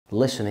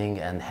listening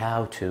and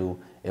how to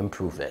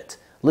improve it.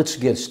 Let's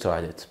get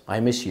started. I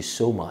miss you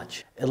so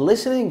much.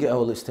 listening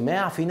أو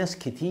الاستماع في ناس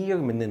كتير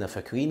مننا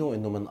فاكرينه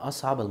إنه من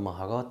أصعب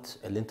المهارات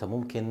اللي أنت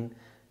ممكن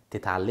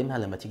تتعلمها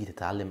لما تيجي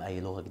تتعلم أي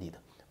لغة جديدة.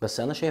 بس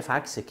أنا شايف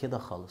عكس كده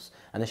خالص.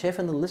 أنا شايف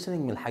إن listening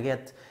من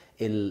الحاجات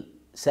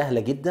السهلة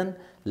جدا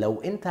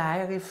لو أنت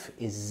عارف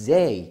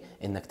إزاي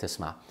إنك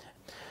تسمع.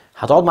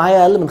 هتقعد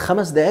معايا أقل من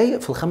 5 دقايق.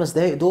 في ال5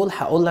 دقايق دول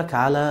هقولك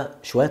على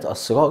شوية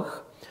أسرار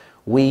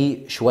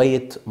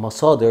وشوية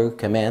مصادر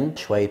كمان،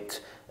 شوية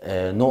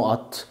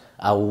نقط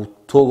أو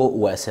طرق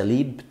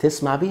وأساليب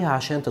تسمع بيها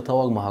عشان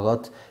تطور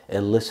مهارات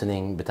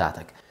الليسننج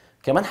بتاعتك.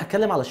 كمان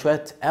هتكلم على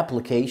شوية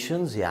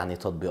applications يعني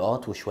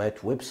تطبيقات وشوية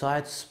ويب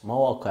سايتس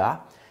مواقع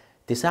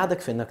تساعدك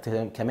في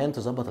انك كمان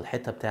تظبط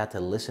الحتة بتاعة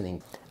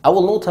الليسننج.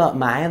 أول نقطة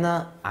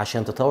معانا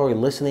عشان تطور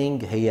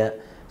الليسننج هي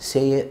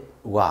say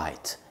it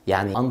right،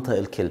 يعني انطق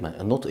الكلمة.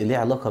 النطق ليه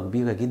علاقة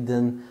كبيرة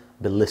جدا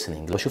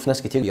بالليسننج. بشوف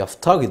ناس كتير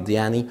يفترض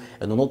يعني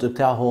ان النطق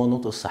بتاعه هو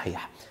النطق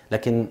الصحيح،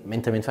 لكن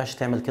انت ما ينفعش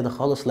تعمل كده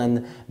خالص،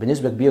 لان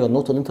بنسبة كبيرة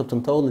النطق اللي انت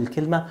بتنطقه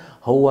للكلمة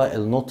هو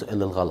النطق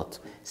اللي الغلط.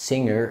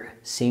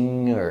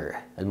 singer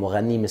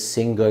المغني مش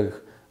singer،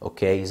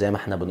 اوكي زي ما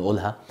احنا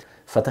بنقولها.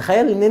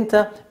 فتخيل ان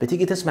انت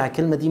بتيجي تسمع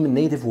الكلمه دي من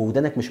نيتيف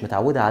وودانك مش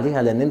متعوده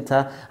عليها، لان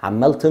انت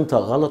عمال تنطق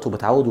غلط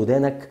وبتعود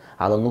ودانك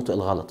على النطق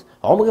الغلط.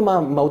 عمر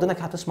ما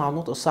ودانك هتسمع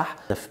النطق الصح.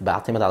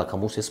 بعتمد على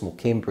قاموس اسمه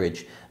كامبريدج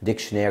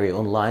ديكشنري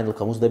اونلاين.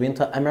 القاموس ده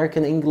بينطق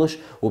امريكان انجلش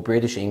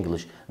وبريتش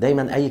انجلش.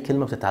 دايما اي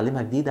كلمه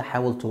بتتعلمها جديده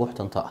حاول تروح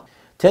تنطقها.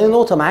 تاني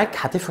نقطة معاك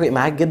هتفرق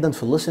معاك جدا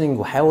في الليسننج،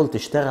 وحاول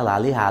تشتغل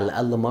عليها على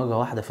الأقل مرة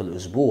واحدة في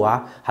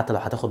الأسبوع، حتى لو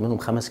هتاخد منهم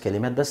 5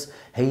 كلمات بس،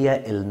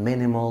 هي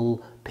المينيمال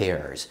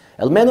بيرز.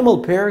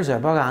 المينيمال بيرز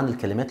عبارة عن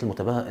الكلمات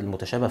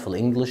المتشابهة في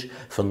الإنجليش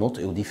في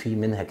النطق، ودي في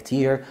منها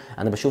كتير.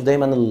 أنا بشوف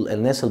دايما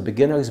الناس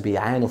البيجنرز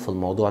بيعانوا في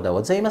الموضوع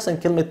دوت، زي مثلا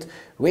كلمة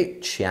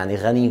rich يعني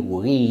غني،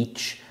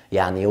 وريتش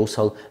يعني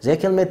يوصل، زي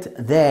كلمة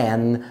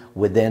than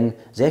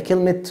within، زي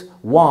كلمة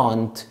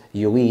want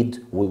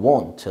يريد،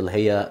 وwant اللي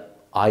هي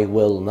I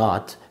will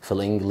not في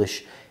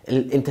الانجليش.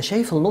 انت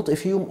شايف النطق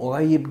فيهم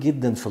قريب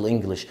جدا في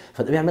الانجليش،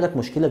 فده بيعمل لك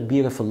مشكله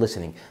كبيره في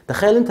الليسننج.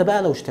 تخيل انت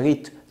بقى لو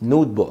اشتريت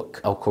نوت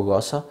بوك او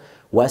كراسه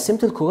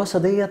وقسمت الكراسه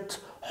ديت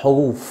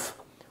حروف،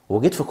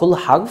 وجيت في كل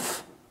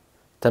حرف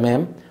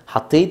تمام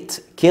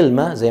حطيت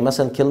كلمه، زي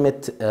مثلا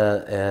كلمه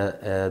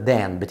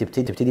دان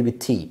بتبتدي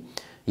بالتي،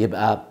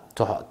 يبقى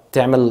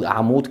تعمل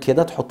عمود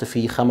كده تحط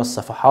فيه 5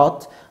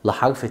 صفحات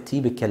لحرف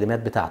التي بالكلمات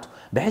بتاعته،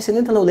 بحيث ان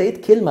انت لو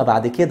لقيت كلمة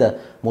بعد كده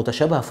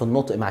متشابهة في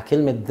النطق مع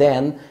كلمة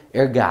ذان،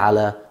 ارجع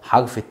على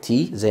حرف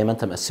التي زي ما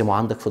انت مقسمه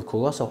عندك في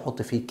الكراسة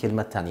وحط فيه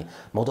الكلمة التانية.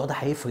 الموضوع ده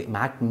هيفرق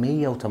معاك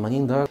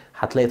 180 درجة.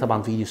 هتلاقي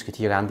طبعا فيديوز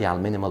كتير عندي على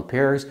المينيمال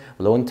بيرز،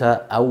 ولو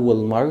انت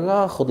اول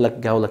مرة خد لك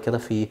جولة كده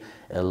في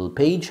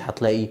البيج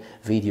هتلاقي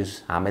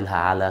فيديوز عاملها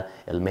على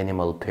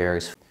المينيمال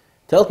بيرز.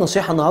 تالت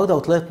نصيحة النهاردة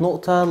وتالت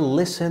نقطة،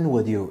 listen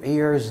with your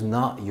ears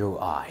not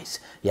your eyes،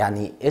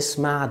 يعني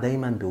اسمع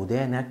دايما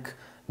بودانك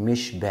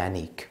مش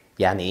بعينيك.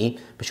 يعني ايه؟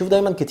 بشوف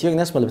دايما كتير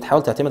ناس من اللي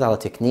بتحاول تعتمد على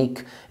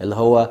تكنيك اللي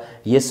هو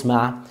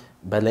يسمع.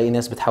 بلاقي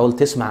ناس بتحاول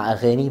تسمع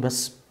اغاني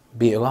بس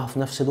بيقراها في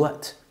نفس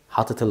الوقت،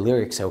 حاطط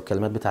الليركس او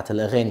الكلمات بتاعت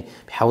الاغاني.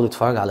 بيحاول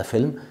يتفرج على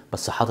فيلم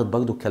بس حاطط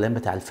برضو الكلام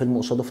بتاع الفيلم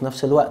قصاده في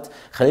نفس الوقت.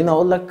 خليني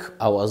اقول لك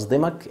او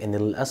اصدمك ان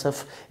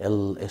للاسف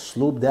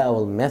الاسلوب ده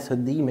او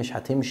الميثود دي مش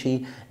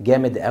هتمشي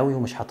جامد قوي،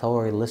 ومش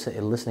هتطور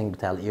الليسننج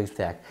بتاع الايرز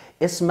بتاعك.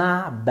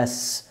 اسمع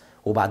بس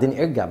وبعدين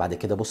ارجع بعد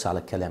كده بص على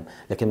الكلام،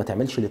 لكن ما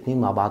تعملش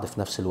الاتنين مع بعض في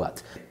نفس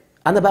الوقت.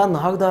 انا بقى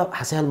النهارده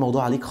هسهل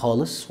الموضوع عليك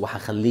خالص،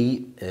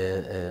 وهخليه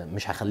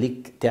مش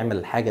هخليك تعمل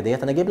الحاجه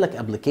ديت. انا جايب لك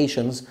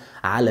ابلكيشنز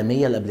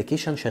عالميه،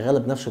 الابلكيشن شغاله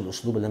بنفس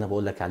الاسلوب اللي انا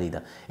بقول لك عليه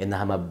ده،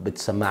 انها ما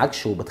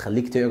بتسمعكش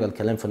وبتخليك تقرا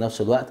الكلام في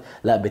نفس الوقت،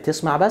 لا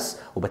بتسمع بس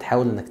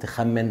وبتحاول انك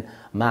تخمن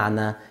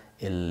معنى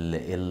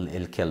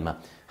الكلمه.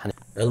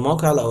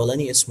 الموقع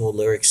الاولاني اسمه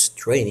lyrics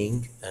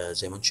training،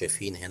 زي ما انتم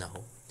شايفين هنا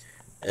اهو.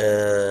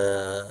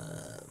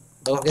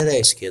 بروح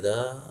دايس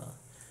كده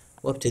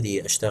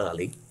وابتدي اشتغل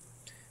عليه.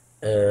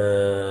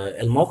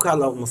 الموقع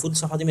لو المفروض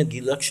الصفحه دي ما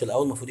تجيلكش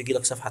الاول، المفروض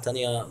يجيلك صفحه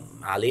تانية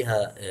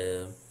عليها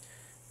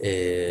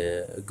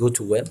جو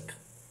تو ويب،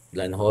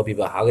 لان هو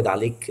بيبقى عارض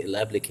عليك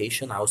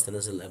الابلكيشن. عاوز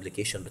تنزل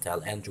الابلكيشن بتاع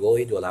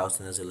الاندرويد، ولا عاوز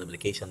تنزل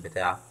الابلكيشن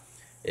بتاع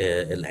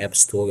الاب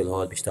ستور اللي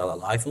هو بيشتغل على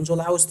الايفونز،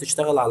 ولا عاوز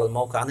تشتغل على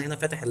الموقع. انا هنا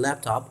فاتح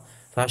اللابتوب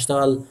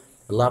فهشتغل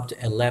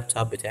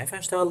اللابتوب بتاعي،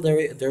 فهشتغل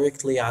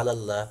دايركتلي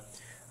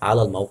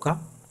على الموقع.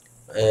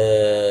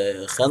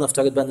 خلينا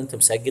نفترض بقى ان انت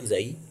مسجل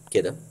زي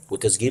كده،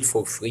 وتسجيل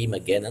فور فري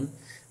مجانا،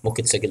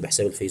 ممكن تسجل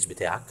بحساب الفيس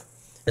بتاعك.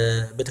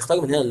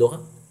 بتختار من هنا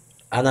اللغه.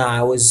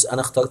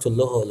 انا اخترت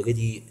اللغه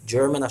اوريدي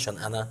جيرمان، عشان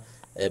انا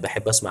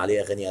بحب اسمع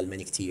عليه اغاني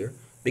الماني كتير.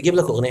 بيجيب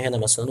لك اغنيه هنا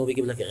مثلا،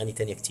 وبيجيب لك اغاني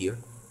تانية كتير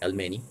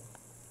الماني.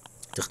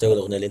 تختار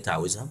الاغنيه اللي انت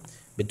عاوزها،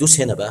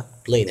 بتدوس هنا بقى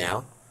بلاي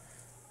ناو،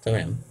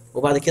 تمام.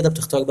 وبعد كده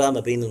بتختار بقى ما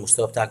بين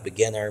المستوى بتاعك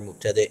beginner،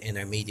 مبتدئ،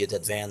 intermediate،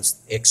 advanced،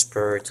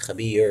 expert،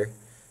 خبير،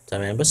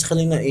 تمام. بس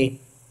خلينا ايه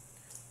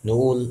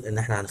نقول ان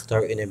احنا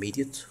هنختار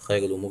intermediate،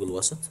 خير الامور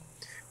الوسط،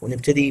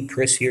 ونبتدي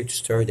press here to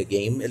start the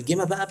game.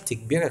 الجيمة بقى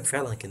بتجبرك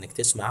فعلا انك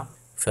تسمع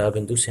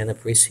فبندوس هنا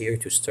press here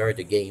to start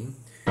the game.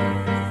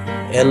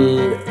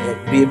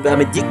 بيبقى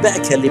مديك بقى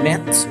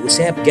كلمات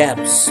وساب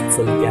جابس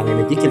يعني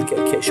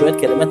مديك شويه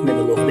كلمات من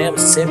الاغنيه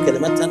بس ساب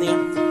كلمات تانية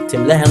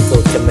تملاها انت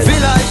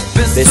وتكملها.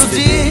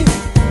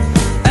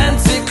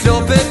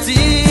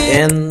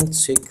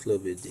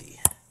 انسيكلوبيدي.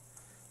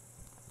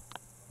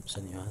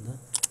 ثانيه واحده.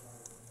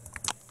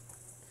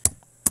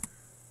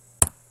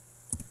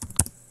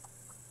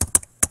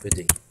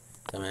 بدي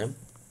تمام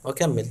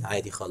واكمل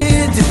عادي خالص.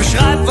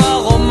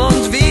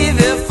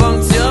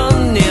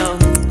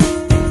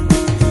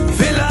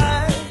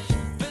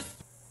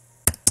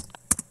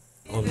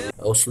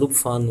 اسلوب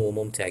فن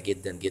وممتع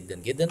جدا جدا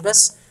جدا،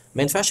 بس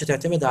ما ينفعش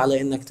تعتمد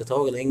على انك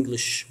تطور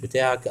الانجليش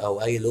بتاعك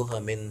او اي لغه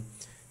من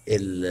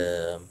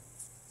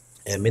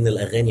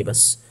الاغاني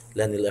بس،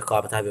 لان الايقاع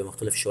بتاعي بيبقى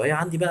مختلف شويه.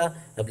 عندي بقى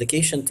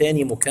ابلكيشن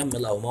تاني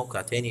مكمل او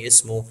موقع تاني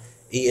اسمه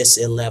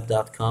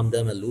eslab.com،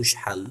 ده ملوش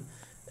حل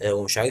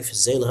ومش عارف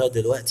ازاي لغايه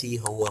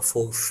دلوقتي هو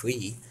فور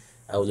فري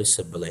او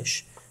لسه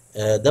ببلاش.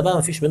 ده بقى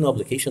مفيش منه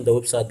ابلكيشن، ده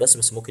ويب سايت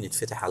بس ممكن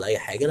يتفتح على اي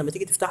حاجه. لما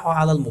تيجي تفتحه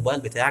على الموبايل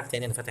بتاعك،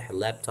 تاني انا فاتح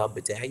اللابتوب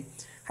بتاعي،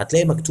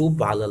 هتلاقي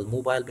مكتوب على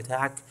الموبايل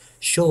بتاعك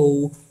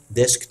show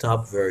desktop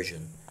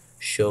version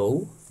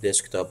show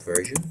desktop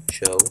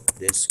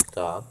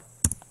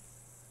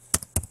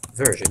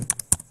version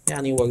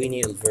يعني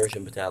وريني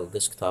الفيرجن بتاع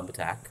الديسكتوب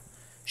بتاعك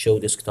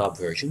show desktop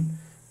version.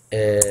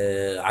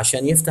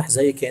 عشان يفتح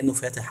زي كأنه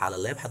فاتح على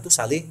اللاب، هتدوس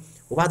عليه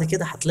وبعد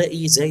كده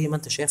هتلاقي زي ما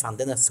انت شايف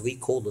عندنا 3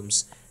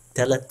 columns،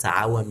 3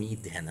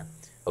 عواميد هنا.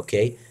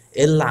 اوكي،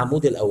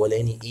 العمود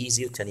الاولاني easy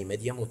والتاني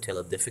medium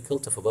والتالت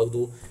difficult،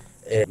 فبرضه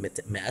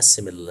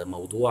مقسم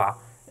الموضوع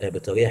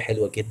بطريقه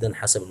حلوه جدا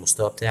حسب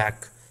المستوى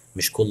بتاعك،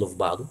 مش كله في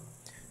بعضه.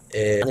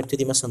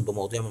 هنبتدي مثلا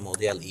بمواضيع من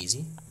مواضيع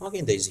الايزي،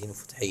 واجين دايزين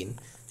وفاتحين،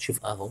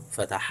 شوف اهو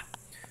فتح.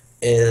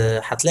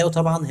 هتلاقوا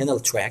طبعا هنا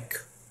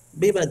التراك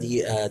بيبقى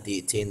دقيقه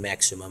دقيقتين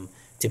ماكسيمم.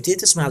 تبتدي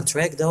تسمع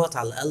التراك دوت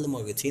على الاقل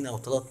مرتين او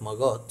 3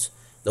 مرات.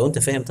 لو انت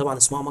فاهم طبعا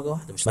اسمعه مره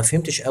واحده، مش ما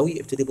فهمتش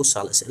قوي ابتدي بص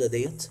على الاسئله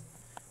ديت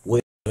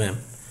تمام.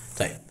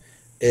 طيب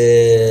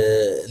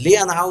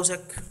ليه انا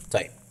عاوزك؟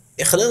 طيب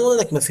خلينا نقول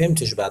انك ما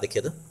فهمتش، بعد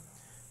كده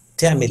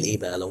تعمل ايه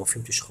بقى لو ما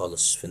فهمتش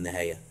خالص؟ في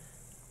النهايه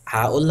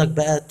هقول لك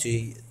بقى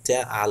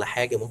على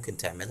حاجه ممكن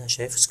تعملها.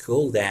 شايف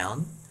سكرول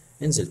داون،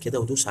 انزل كده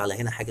ودوس على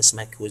هنا حاجه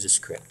اسمها كويز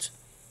سكريبت.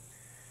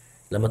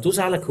 لما تدوس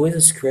على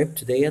كويز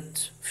سكريبت ديت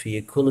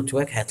في كل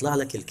تراك هيطلع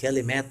لك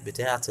الكلمات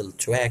بتاعه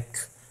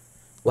التراك.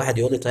 واحد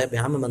يقول لي طيب يا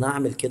عم ما انا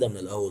اعمل كده من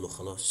الاول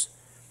وخلاص،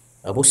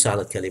 ابص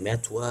على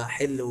الكلمات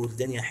واحل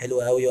والدنيا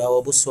حلوه قوي، او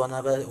ابص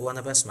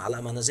وانا بسمع.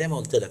 لا، ما انا زي ما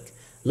قلت لك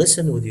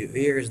listen with your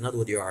ears not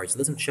with your eyes.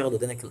 لازم تشغل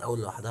ودنك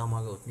الاول لوحدها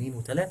مره واثنين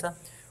وثلاثه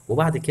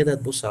وبعد كده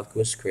تبص على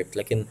الكويز سكريبت.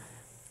 لكن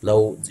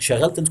لو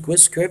شغلت الكويز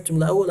سكريبت من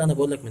الاول، انا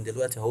بقول لك من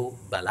دلوقتي اهو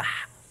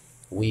بلح،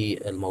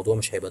 والموضوع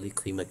مش هيبقى ليه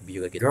قيمه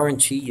كبيره جدا.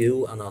 guarantee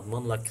you، انا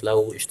اضمن لك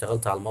لو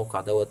اشتغلت على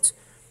الموقع دوت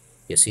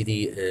يا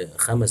سيدي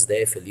 5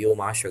 دقايق في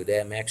اليوم، 10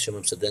 دقايق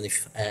ماكسيمم، صدقني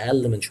في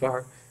اقل من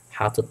شهر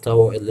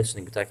هتتطور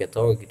الليسننج بتاعك،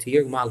 يتطور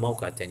كتير مع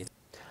الموقع التاني.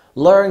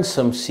 Learn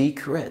some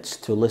secrets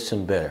to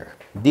listen better.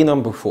 دي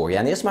نمبر 4،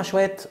 يعني اسمع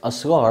شوية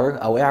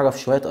أسرار أو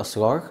اعرف شوية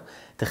أسرار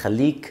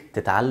تخليك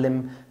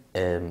تتعلم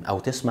أو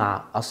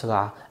تسمع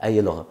أسرع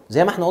أي لغة.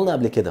 زي ما احنا قلنا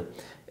قبل كده،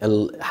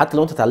 حتى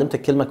لو أنت اتعلمت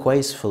الكلمة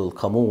كويس في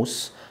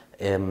القاموس،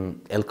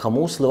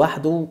 القاموس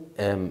لوحده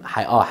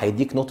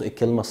هيديك نطق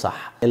الكلمة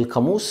صح.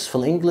 القاموس في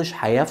الانجليش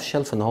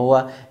هيفشل في ان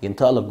هو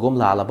ينطق لك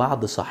جملة على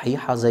بعض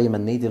صحيحة زي ما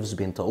النيتيفز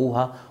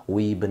بينطقوها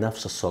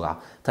وبنفس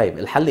السرعة. طيب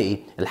الحل ايه؟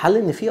 الحل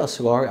ان في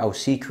اسرار او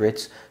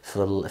سيكريتس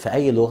في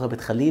اي لغة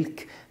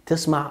بتخليك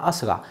تسمع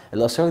اسرع.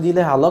 الاسرار دي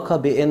لها علاقة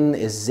بان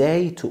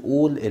ازاي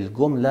تقول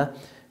الجملة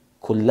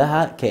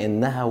كلها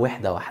كأنها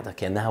وحدة واحدة،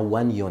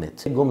 كأنها one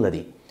unit.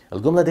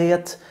 الجملة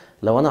ديت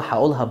لو انا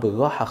هقولها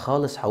بالراحة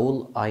خالص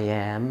هقول I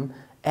am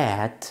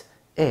at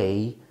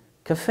a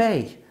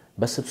cafe،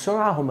 بس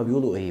بسرعة هما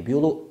بيقولوا ايه؟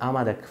 بيقولوا I'm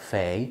at a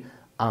cafe،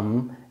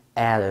 I'm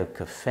at a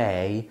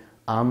cafe،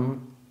 I'm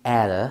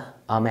at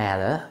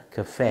a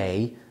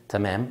cafe.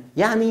 تمام؟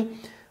 يعني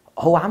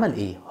هو عمل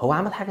ايه؟ هو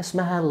عمل حاجة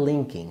اسمها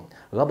linking،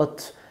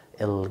 ربط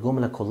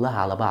الجملة كلها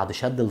على بعض،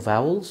 شد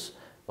الفاولز.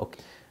 اوكي،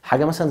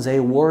 حاجة مثلا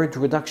زي word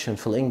reduction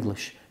في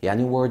الانجليش.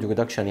 يعني word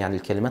reduction يعني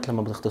الكلمات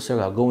لما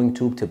بتختصرها going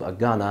to بتبقى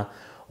gonna،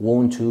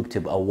 want to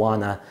بتبقى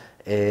wanna،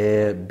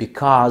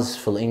 because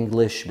في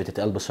الانجليش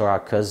بتتقال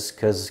بسرعة cause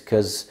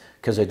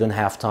I don't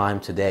have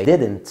time today.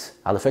 didn't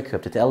على فكرة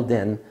بتتقال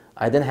then،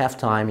 I didn't have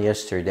time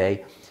yesterday.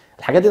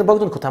 الحاجات دي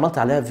برضه انا كنت عملت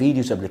عليها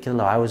فيديوز قبل كده،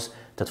 لو عاوز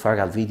تتفرج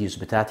على الفيديوز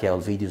بتاعتي او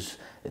الفيديوز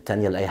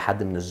التانية لأي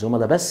حد من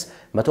الزملاء. بس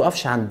ما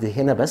توقفش عند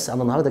هنا بس،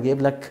 انا النهارده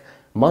جايب لك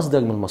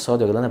مصدر من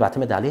المصادر اللي انا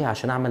بعتمد عليها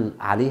عشان اعمل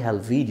عليها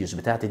الفيديوز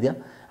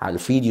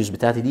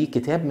بتاعتي دي.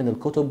 كتاب من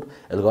الكتب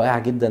الرائعة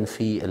جدا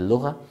في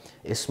اللغة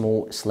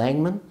اسمه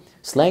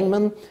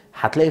سلانجمان.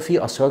 هتلاقي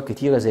فيه اسرار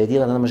كتيره زي دي،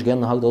 لان انا مش جاي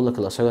النهارده اقول لك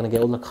الاسرار، انا جاي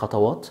اقول لك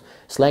خطوات.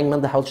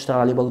 سلانجمان ده حاول تشتغل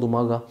عليه برضو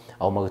مره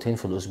او مرتين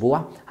في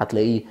الاسبوع،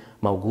 هتلاقيه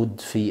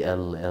موجود في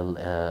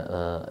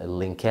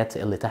اللينكات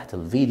اللي تحت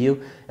الفيديو.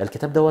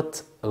 الكتاب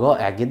دوت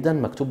رائع جدا،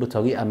 مكتوب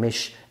بطريقه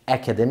مش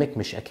اكاديميك،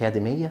 مش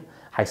اكاديميه،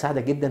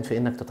 هيساعدك جدا في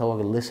انك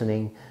تطور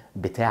الليسننج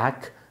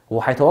بتاعك،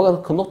 وهيطور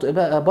لك النطق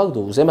بقى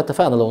برضه زي ما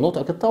اتفقنا. لو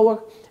نطقك اتطور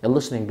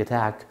الليسننج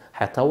بتاعك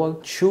هيتطور.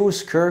 choose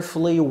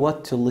carefully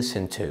what to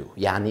listen to،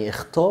 يعني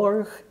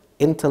اختار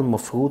انت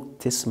المفروض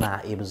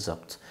تسمع ايه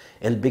بالظبط.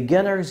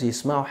 البيجنرز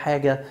يسمعوا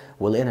حاجه،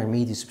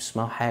 والانترميديتس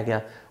بيسمعوا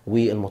حاجه،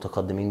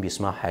 والمتقدمين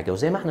بيسمعوا حاجه.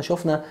 وزي ما احنا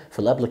شفنا في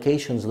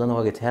الابلكيشنز اللي انا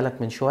وريتها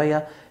لك من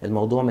شويه،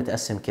 الموضوع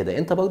متقسم كده.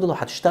 انت برضو لو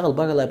هتشتغل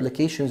بره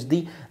الابلكيشنز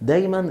دي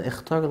دايما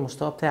اختار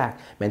المستوى بتاعك.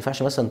 ما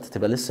ينفعش مثلا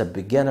تبقى لسه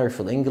بيجنر في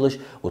الانجليش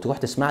وتروح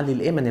تسمع لي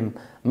الامينيم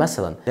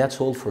مثلا. That's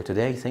all for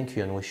today. Thank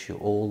you and wish you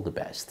all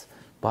the best.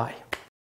 Bye.